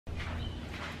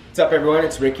What's up, everyone?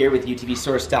 It's Rick here with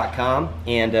UTVSource.com,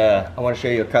 and I want to show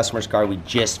you a customer's car we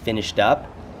just finished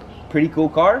up. Pretty cool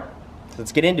car. So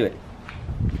let's get into it.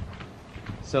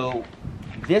 So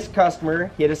this customer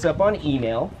hit us up on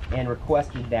email and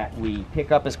requested that we pick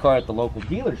up his car at the local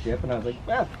dealership, and I was like,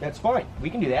 well, that's fine. We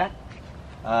can do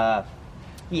that.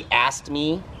 He asked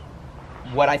me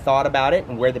what I thought about it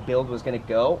and where the build was going to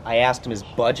go. I asked him his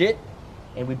budget,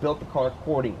 and we built the car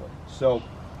accordingly. So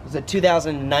it was a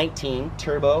 2019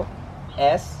 Turbo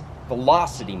S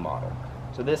Velocity model.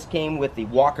 So this came with the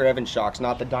Walker Evans shocks,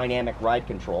 not the dynamic ride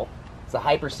control. It's a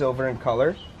hyper silver in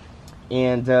color.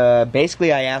 And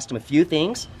basically I asked him a few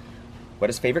things. What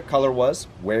his favorite color was,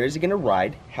 where is he gonna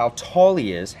ride, how tall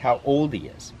he is, how old he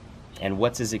is, and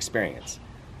what's his experience.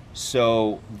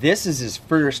 So this is his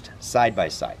first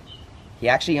side-by-side. He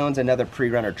actually owns another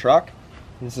pre-runner truck.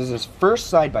 This is his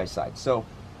first side-by-side. So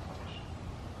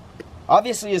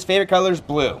obviously his favorite color is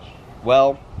blue.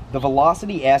 Well, the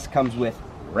Velocity S comes with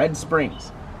red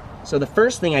springs. So the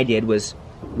first thing I did was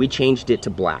we changed it to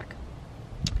black.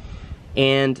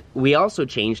 And we also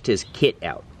changed his kit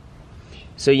out.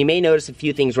 So you may notice a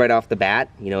few things right off the bat.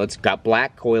 You know, it's got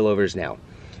black coilovers now.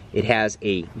 It has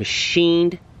a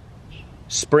machined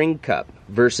spring cup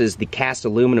versus the cast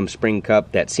aluminum spring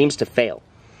cup that seems to fail.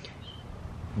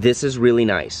 This is really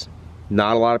nice.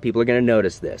 Not a lot of people are going to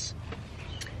notice this.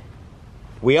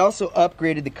 We also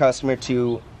upgraded the customer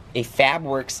to a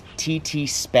FabWorks TT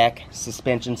spec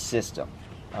suspension system.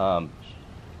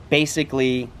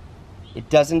 Basically, it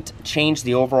doesn't change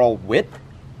the overall width,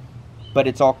 but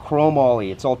it's all chrome ollie,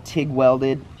 it's all TIG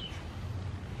welded.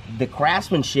 The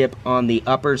craftsmanship on the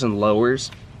uppers and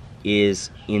lowers is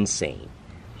insane.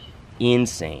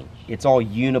 Insane. It's all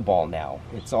uniball now.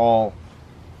 It's all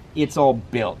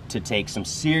built to take some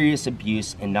serious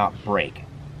abuse and not break.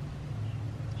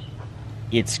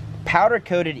 It's powder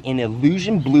coated in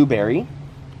Illusion Blueberry,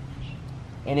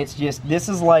 and it's just, this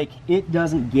is like, it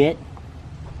doesn't get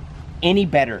any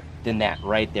better than that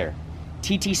right there.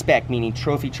 TT spec, meaning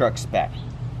trophy truck spec.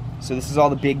 So this is all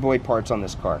the big boy parts on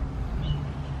this car.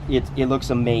 It looks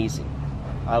amazing.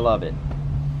 I love it.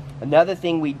 Another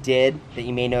thing we did that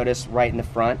you may notice right in the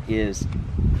front is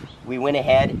we went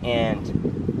ahead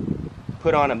and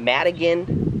put on a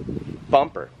Madigan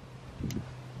bumper.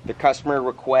 The customer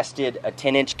requested a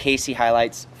 10-inch Casey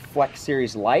Highlights Flex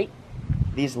Series light.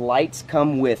 These lights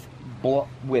come with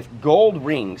gold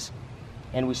rings,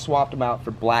 and we swapped them out for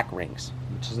black rings,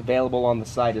 which is available on the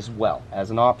side as well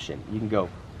as an option. You can go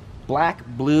black,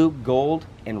 blue, gold,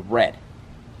 and red.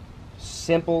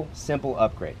 Simple, simple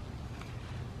upgrade.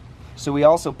 So we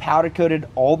also powder coated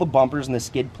all the bumpers and the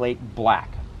skid plate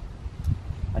black.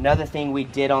 Another thing we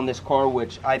did on this car,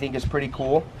 which I think is pretty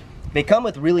cool, they come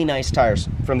with really nice tires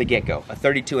from the get-go, a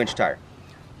 32-inch tire.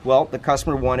 Well, the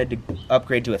customer wanted to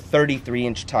upgrade to a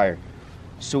 33-inch tire.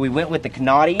 So we went with the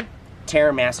Canati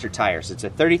TerraMaster tires. It's a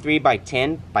 33 by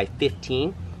 10 by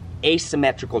 15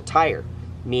 asymmetrical tire,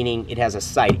 meaning it has a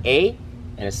side A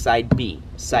and a side B.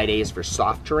 Side A is for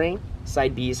soft terrain,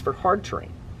 side B is for hard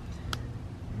terrain.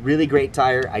 Really great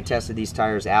tire. I tested these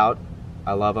tires out.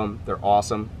 I love them. They're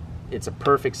awesome. It's a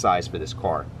perfect size for this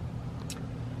car.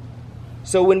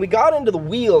 So when we got into the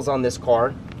wheels on this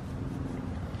car,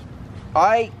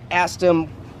 I asked him,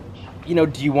 you know,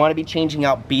 do you want to be changing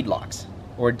out bead locks?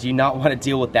 Or do you not want to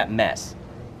deal with that mess?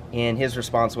 And his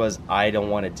response was, I don't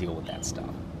want to deal with that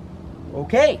stuff.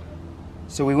 Okay.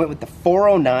 So we went with the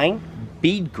 409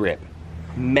 bead grip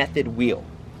method wheel.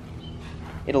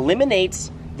 It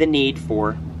eliminates the need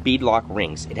for bead lock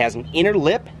rings. It has an inner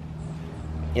lip.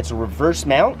 It's a reverse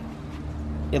mount.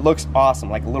 It looks awesome,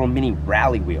 like a little mini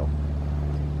rally wheel.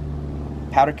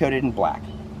 Powder coated in black.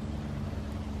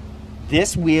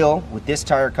 This wheel with this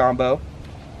tire combo,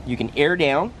 you can air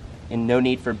down and no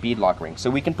need for bead lock rings. So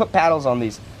we can put paddles on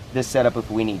this setup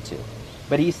if we need to.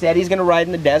 But he said he's gonna ride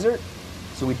in the desert,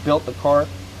 so we built the car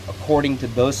according to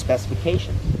those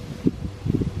specifications.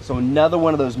 So another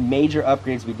one of those major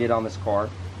upgrades we did on this car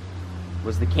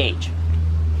was the cage.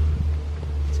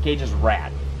 This cage is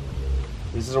rad.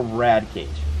 This is a rad cage.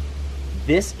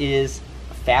 This is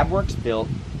a FabWorks built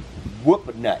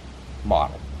whoop nut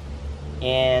model,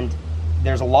 and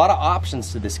there's a lot of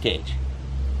options to this cage.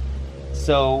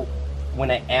 So when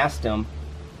I asked him,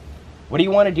 what do you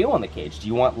want to do on the cage? Do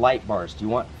you want light bars? Do you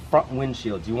want front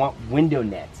windshield? Do you want window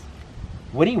nets?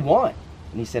 What do you want?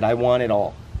 And he said, I want it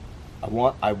all.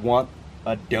 I want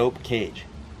a dope cage.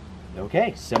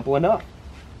 Okay, simple enough.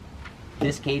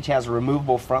 This cage has a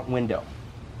removable front window,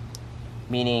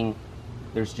 meaning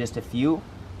there's just a few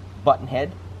button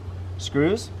head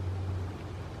screws,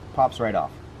 pops right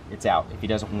off. It's out if he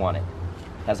doesn't want it.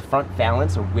 Has a front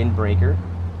valance or windbreaker,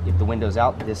 If the window's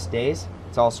out, this stays.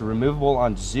 It's also removable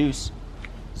on Zeus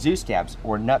tabs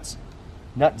or nut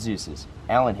Zeus's,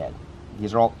 Allen head.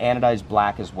 These are all anodized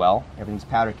black as well. Everything's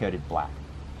powder coated black.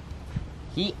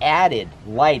 He added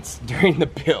lights during the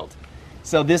build.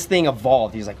 So this thing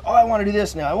evolved. He's like, oh, I want to do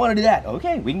this now. I want to do that.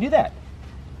 Okay, we can do that.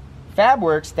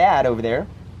 Fabworks, Thad over there,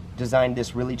 designed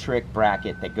this really trick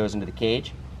bracket that goes into the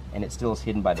cage, and it still is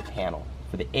hidden by the panel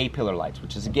for the A-pillar lights,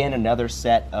 which is again another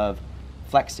set of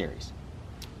Flex series.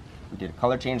 We did a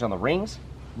color change on the rings.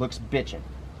 Looks bitchin'.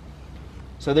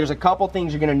 So there's a couple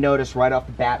things you're going to notice right off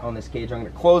the bat on this cage. I'm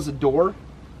going to close the door.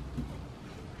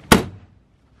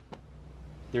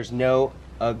 There's no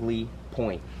ugly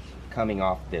point coming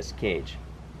off this cage.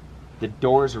 The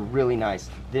doors are really nice.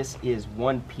 This is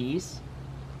one piece.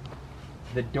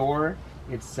 The door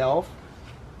itself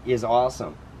is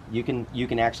awesome. You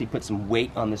can actually put some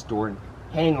weight on this door and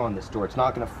hang on this door. It's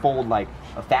not going to fold like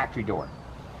a factory door.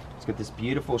 It's got this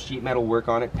beautiful sheet metal work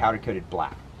on it, powder coated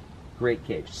black. Great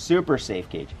cage, super safe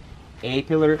cage. A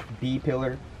pillar, B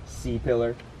pillar, C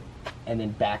pillar, and then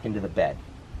back into the bed.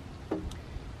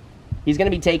 He's going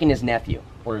to be taking his nephew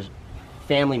or his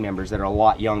family members that are a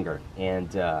lot younger, and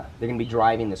they're going to be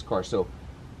driving this car. So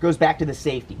it goes back to the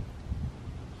safety.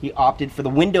 He opted for the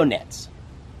window nets.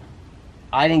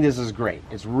 I think this is great.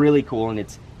 It's really cool, and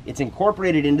it's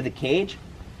incorporated into the cage.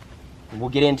 We'll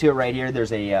get into it right here.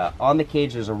 There's a on the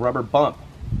cage. There's a rubber bump.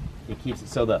 It keeps it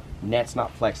so the net's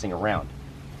not flexing around.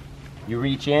 You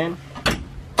reach in.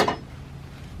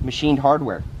 Machined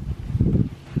hardware.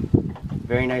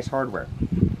 Very nice hardware.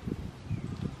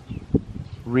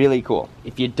 Really cool.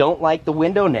 If you don't like the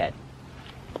window net,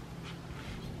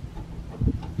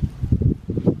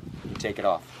 you take it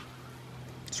off.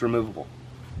 It's removable.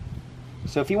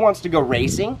 So if he wants to go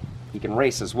racing, he can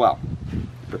race as well.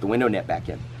 Put the window net back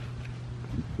in.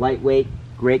 Lightweight,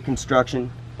 great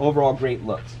construction, overall great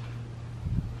looks.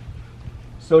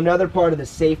 So another part of the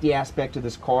safety aspect of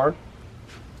this car,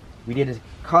 we did a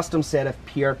custom set of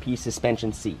PRP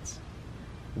suspension seats.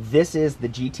 This is the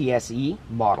GTSE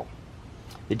model.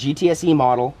 The GTSE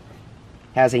model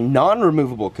has a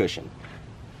non-removable cushion.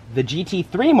 The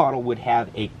GT3 model would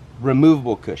have a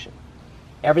removable cushion.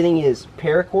 Everything is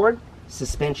paracord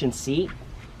suspension seat.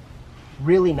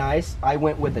 Really nice. I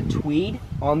went with a tweed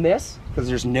on this because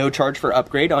there's no charge for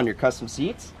upgrade on your custom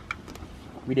seats.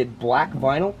 We did black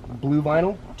vinyl, blue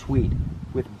vinyl, tweed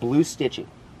with blue stitching.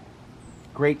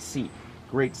 Great seat,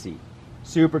 great seat.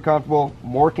 Super comfortable,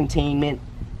 more containment,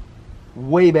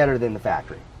 way better than the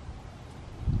factory.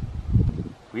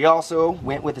 We also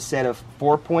went with a set of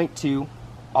 4.2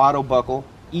 auto buckle,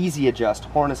 easy adjust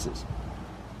harnesses.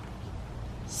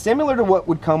 Similar to what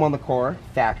would come on the car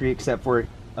factory, except for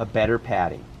a better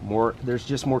padding. There's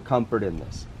just more comfort in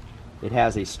this. It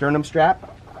has a sternum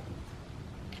strap.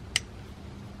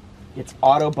 It's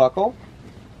auto buckle.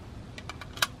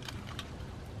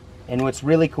 And what's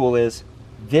really cool is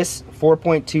this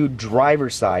 4.2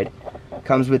 driver's side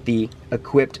comes with the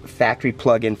equipped factory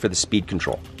plug-in for the speed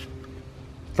control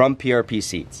from PRP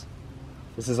seats.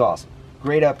 This is awesome.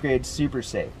 Great upgrade, super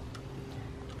safe.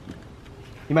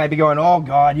 You might be going, oh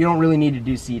God, you don't really need to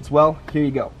do seats. Well, here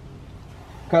you go.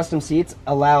 Custom seats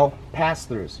allow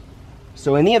pass-throughs.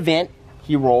 So in the event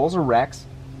he rolls or wrecks,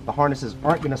 the harnesses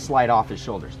aren't going to slide off his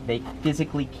shoulders. They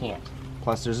physically can't.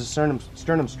 Plus there's a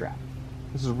sternum strap.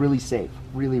 This is really safe,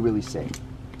 really, really safe.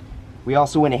 We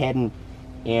also went ahead and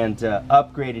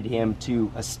upgraded him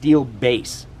to a steel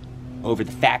base over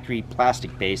the factory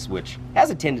plastic base, which has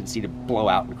a tendency to blow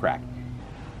out and crack.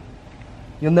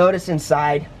 You'll notice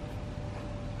inside,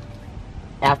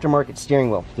 aftermarket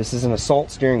steering wheel. This is an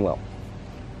Assault steering wheel.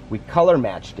 We color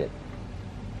matched it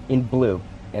in blue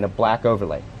and a black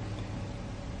overlay.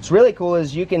 What's really cool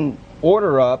is you can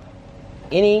order up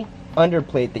any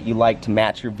underplate that you like to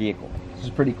match your vehicle. This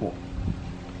is pretty cool.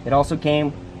 It also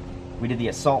came, we did the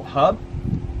Assault hub,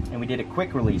 and we did a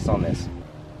quick release on this.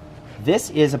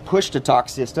 This is a push-to-talk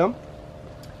system.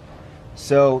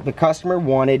 So the customer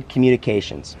wanted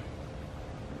communications.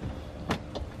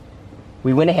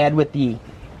 We went ahead with the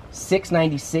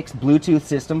 696 Bluetooth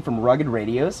system from Rugged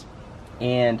Radios,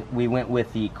 and we went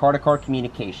with the car-to-car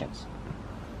communications.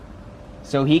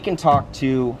 So he can talk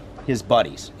to his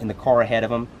buddies in the car ahead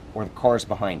of him or the cars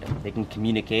behind him. They can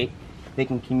communicate. They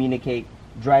can communicate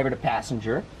driver to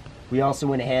passenger. We also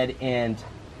went ahead and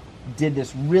did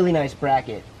this really nice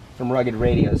bracket from Rugged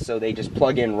Radios, so they just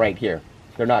plug in right here.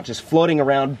 They're not just floating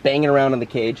around, banging around in the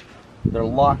cage. They're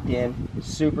locked in,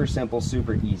 super simple,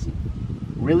 super easy.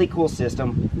 Really cool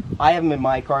system. I have them in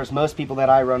my cars. Most people that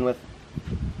I run with,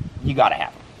 you gotta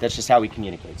have them. That's just how we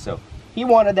communicate. So he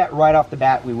wanted that right off the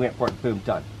bat. We went for it, boom,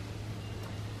 done.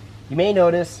 you may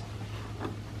notice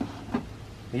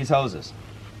these hoses.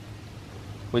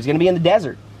 Well, he's going to be in the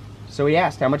desert. So he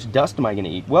asked, how much dust am I going to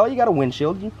eat? Well, you got a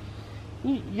windshield.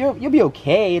 You'll be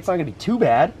okay. It's not going to be too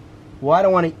bad. Well, I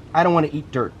don't want to eat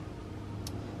dirt.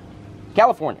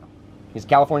 California. He's a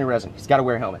California resident. He's got to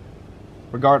wear a helmet.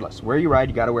 Regardless, where you ride,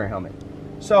 you got to wear a helmet.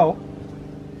 So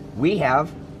we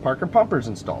have Parker pumpers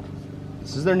installed.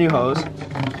 This is their new hose.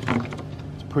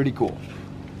 It's pretty cool.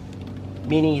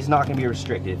 Meaning he's not going to be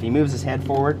restricted. If he moves his head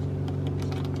forward,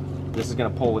 this is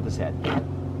going to pull with his head.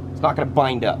 It's not going to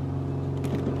bind up.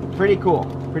 Pretty cool.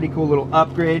 Pretty cool little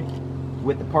upgrade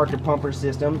with the Parker pumper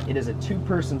system. It is a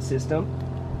 2-person system.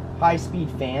 High-speed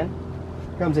fan.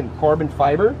 Comes in carbon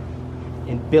fiber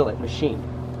and billet machine.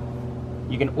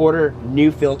 You can order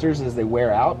new filters as they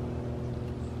wear out.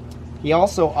 He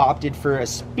also opted for a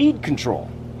speed control.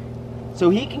 So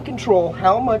he can control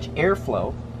how much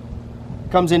airflow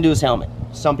comes into his helmet.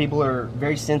 Some people are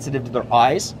very sensitive to their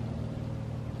eyes,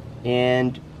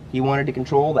 and he wanted to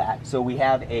control that. So we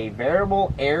have a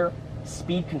variable air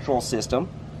speed control system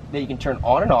that you can turn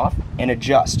on and off and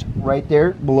adjust right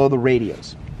there below the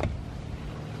radios.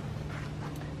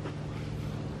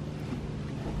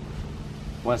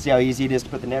 Want to see how easy it is to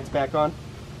put the nets back on?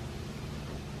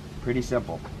 Pretty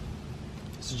simple.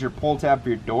 This is your pull tab for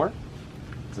your door.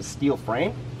 It's a steel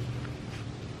frame.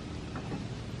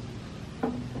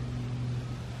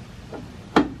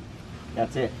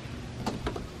 That's it.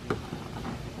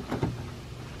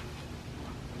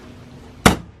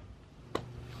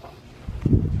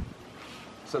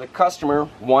 So the customer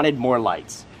wanted more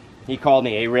lights. He called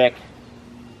me, hey Rick,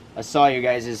 I saw you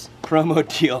guys' promo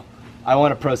deal. I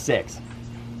want a Pro 6.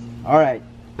 All right,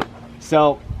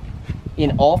 so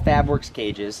in all FabWorks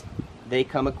cages, they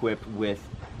come equipped with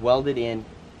welded in,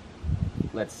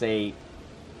 let's say,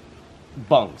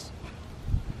 bungs.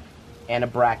 And a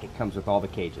bracket comes with all the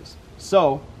cages.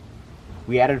 So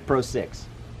we added a Pro 6.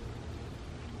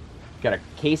 Got a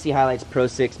Casey Highlights Pro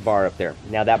 6 bar up there.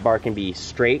 Now that bar can be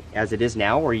straight as it is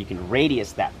now, or you can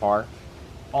radius that bar.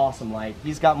 Awesome light.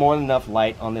 He's got more than enough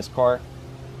light on this car.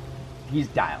 He's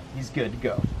dialed. He's good to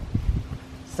go.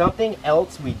 Something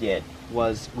else we did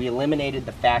was we eliminated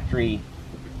the factory,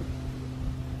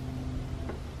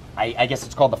 I guess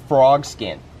it's called the frog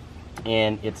skin.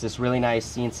 And it's this really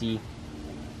nice CNC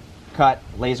cut,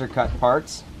 laser cut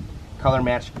parts, color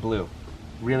matched blue.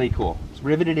 Really cool. It's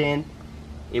riveted in.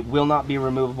 It will not be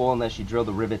removable unless you drill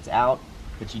the rivets out,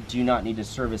 but you do not need to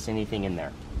service anything in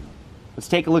there. Let's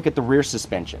take a look at the rear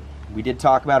suspension. We did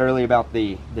talk about earlier about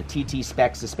the TT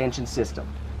spec suspension system.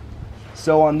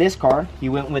 So on this car, he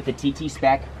went with the TT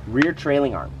spec rear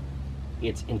trailing arm.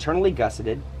 It's internally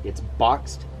gusseted, it's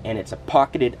boxed, and it's a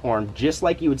pocketed arm just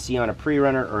like you would see on a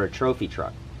pre-runner or a trophy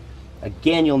truck.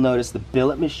 Again, you'll notice the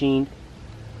billet machined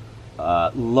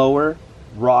lower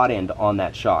rod end on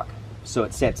that shock. So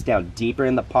it sets down deeper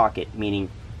in the pocket,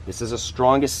 meaning this is the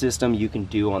strongest system you can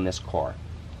do on this car.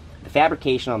 The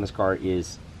fabrication on this car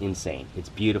is insane. It's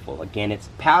beautiful. Again, it's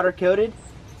powder coated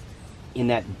in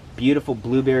that beautiful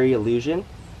blueberry illusion.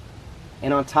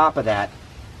 And on top of that,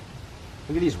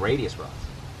 look at these radius rods.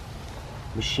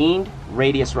 Machined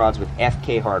radius rods with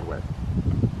FK hardware.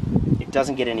 It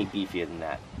doesn't get any beefier than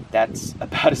that. That's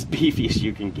about as beefy as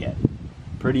you can get.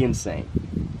 Pretty insane.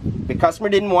 The customer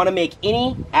didn't want to make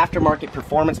any aftermarket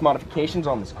performance modifications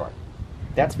on this car.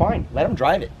 That's fine. Let him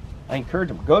drive it. I encourage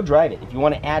him. Go drive it. If you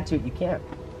want to add to it, you can.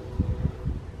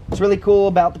 What's really cool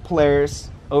about the Polaris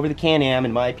over the Can-Am,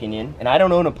 in my opinion, and I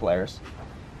don't own a Polaris,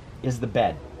 is the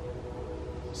bed.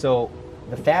 So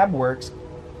the FabWorks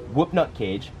whoop nut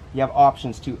cage, you have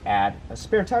options to add a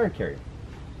spare tire carrier.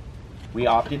 We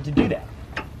opted to do that.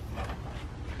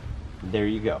 There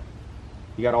you go.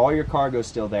 You got all your cargo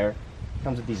still there.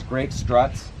 Comes with these great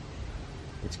struts.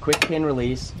 It's quick pin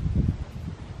release.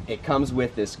 It comes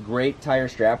with this great tire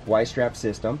strap, Y-strap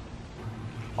system.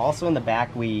 Also in the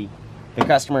back, the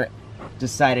customer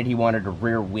decided he wanted a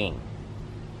rear wing.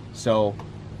 So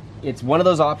it's one of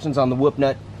those options on the whoop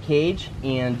nut cage,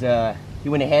 and he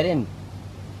went ahead and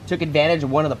took advantage of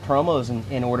one of the promos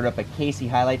and ordered up a Casey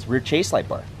Highlights rear chase light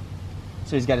bar.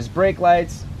 So he's got his brake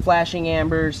lights, flashing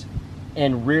ambers,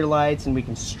 and rear lights, and we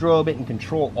can strobe it and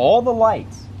control all the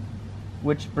lights.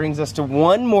 Which brings us to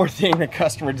one more thing the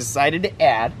customer decided to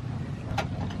add.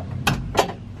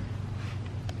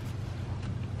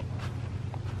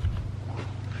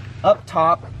 Up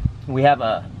top, we have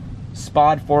a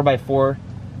SPOD 4x4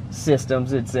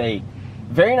 systems. It's a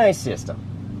very nice system.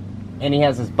 And he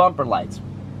has his bumper lights,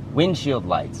 windshield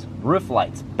lights, roof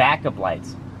lights, backup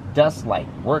lights, dust light,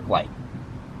 work light.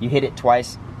 You hit it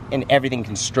twice, and everything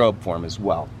can strobe for him as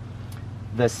well.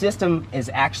 The system is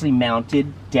actually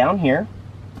mounted down here,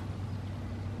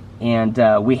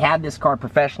 and we had this car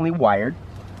professionally wired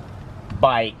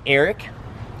by Eric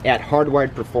at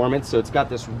Hardwired Performance. So it's got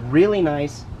this really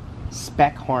nice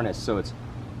spec harness, so it's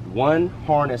one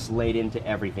harness laid into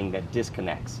everything that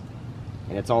disconnects,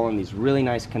 and it's all in these really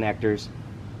nice connectors.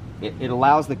 It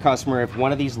allows the customer, if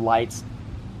one of these lights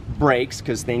breaks,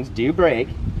 because things do break,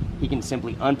 he can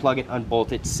simply unplug it,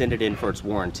 unbolt it, send it in for its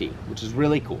warranty, which is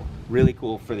really cool. Really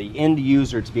cool for the end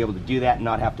user to be able to do that and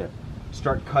not have to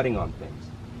start cutting on things.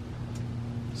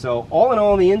 So all in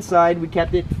all, on the inside, we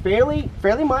kept it fairly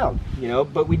mild, you know,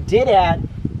 but we did add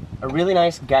a really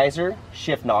nice geyser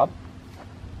shift knob,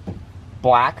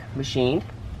 black machined.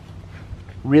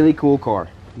 Really cool car.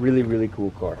 Really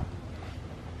cool car.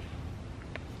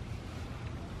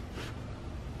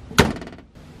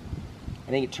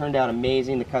 I think it turned out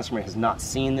amazing. The customer has not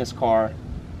seen this car.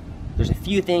 There's a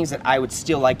few things that I would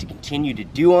still like to continue to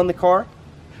do on the car,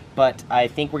 but I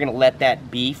think we're going to let that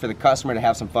be for the customer to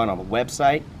have some fun on the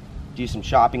website, do some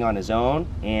shopping on his own,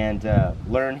 and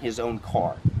learn his own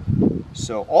car.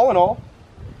 So all in all,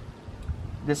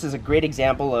 this is a great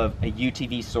example of a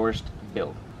UTV sourced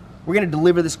build. We're going to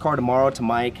deliver this car tomorrow to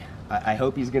Mike. I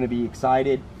hope he's going to be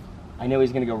excited. I know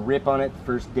he's going to go rip on it the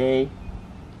first day.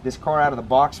 This car out of the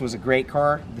box was a great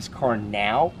car. This car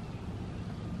now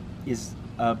is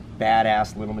a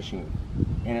badass little machine,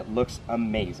 and it looks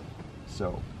amazing.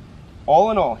 So all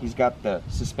in all, he's got the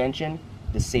suspension,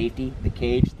 the safety, the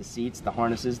cage, the seats, the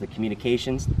harnesses, the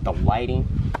communications, the lighting.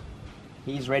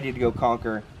 He's ready to go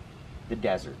conquer the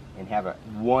desert and have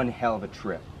one hell of a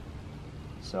trip.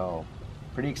 So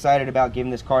pretty excited about giving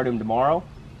this car to him tomorrow.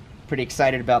 Pretty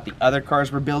excited about the other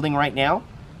cars we're building right now.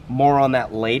 More on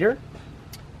that later.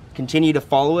 Continue to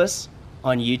follow us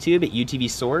on YouTube at UTV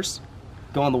Source.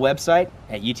 Go on the website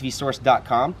at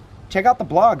utvsource.com. Check out the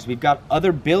blogs. We've got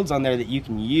other builds on there that you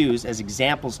can use as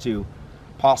examples to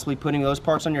possibly putting those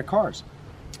parts on your cars.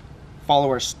 Follow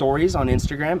our stories on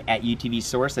Instagram at UTV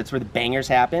Source. That's where the bangers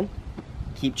happen.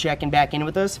 Keep checking back in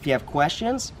with us. If you have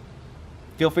questions,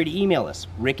 feel free to email us,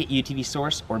 Rick at UTV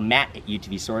Source or Matt at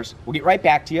UTV Source. We'll get right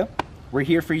back to you. We're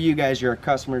here for you guys, you're our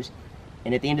customers.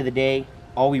 And at the end of the day,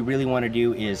 all we really want to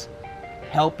do is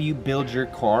help you build your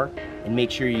car and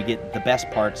make sure you get the best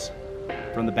parts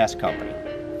from the best company,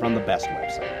 from the best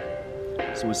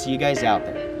website. So we'll see you guys out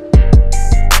there.